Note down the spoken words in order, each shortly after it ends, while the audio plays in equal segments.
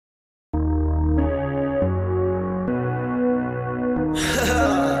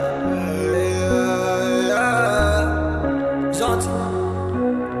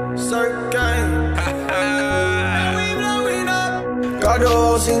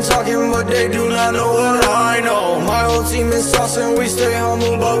team talking, but they do not know what I know. My whole team is saucing, we stay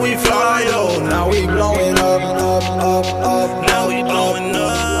humble, but we fly though. Now we blowing up, up, up, up. Now we blowing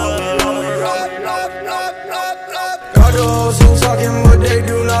up. Got the whole team talking, but they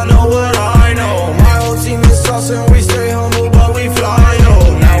do not know what I know. My whole team is saucing, we stay humble, but we fly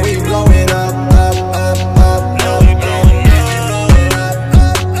though. Now we blowing up, up, up, up. Now we blowing up.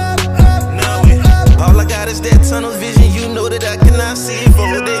 All I got is that tunnel vision, you know that I cannot see for.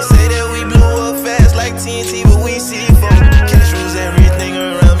 They say that we blow up fast like TNT, but we see for. Cash rules everything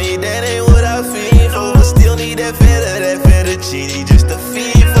around me, that ain't what I feel for. But still need that fettuccine just to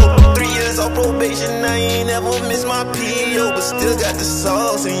feed for. 3 years on probation, I ain't never missed my PO, but still got the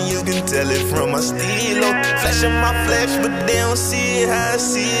sauce, and you can tell it from my stilo. Flashing my flash, but they don't see it how I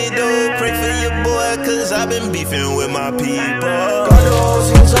see it though. Pray for your boy, cause I've been beefing with my people. Got the whole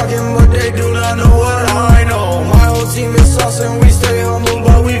team talking, but they do not know what I know. My whole team is saucing, we stay humble,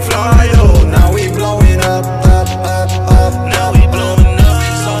 but we fly though. Now we blowing up, up, up, up. Now we blowing up.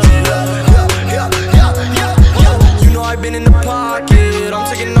 You know I've been in the pocket, I'm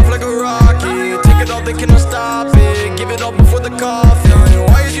taking off like a rocket. Take it all, they cannot stop it. Give it up before the coffin.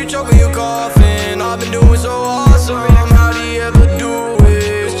 Why is you choking, you coughing? I've been doing so awesome. How do you ever do it?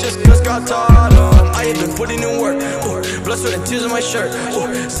 It's just cause God taught him. I have been putting in work, blood, sweat, and tears on my shirt.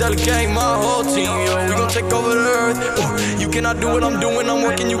 Sell gang, my whole team, yo. We gon' take over the earth. You cannot do what I'm doing, I'm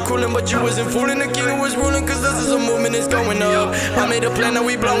working, you coolin', but you wasn't fooling. The king was ruling, cause this is a movement, it's going up. I made a plan, now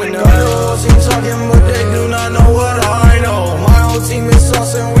we blowing up. The whole team talking, but they do not know what I know. My whole team is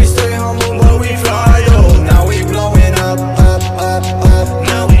saucing, we stay humble, but we fly, yo. Now we blowing up, up, up, up.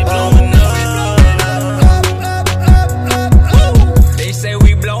 Now we blowing up. They say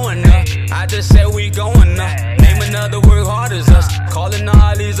we blowing up, I just said we going up. Name another work hard as us, calling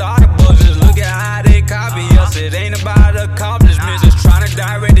all these audibles. Just look at how they copy us. It ain't about accomplishments, just trying to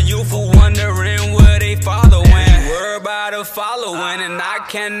direct the youth who wondering where they following. We're about to following, and I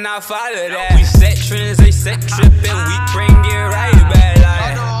cannot follow that. We set trends, they set tripping, we bring it right back.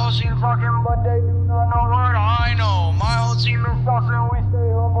 Got the whole team talking, but they do not know what I know. My whole team is saucing, we stay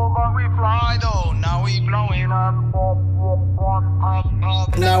humble, but we fly though. Now we blowing up, up, up, up, up,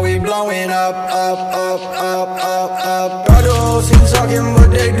 up. Now we blowing up, up, up, up, up.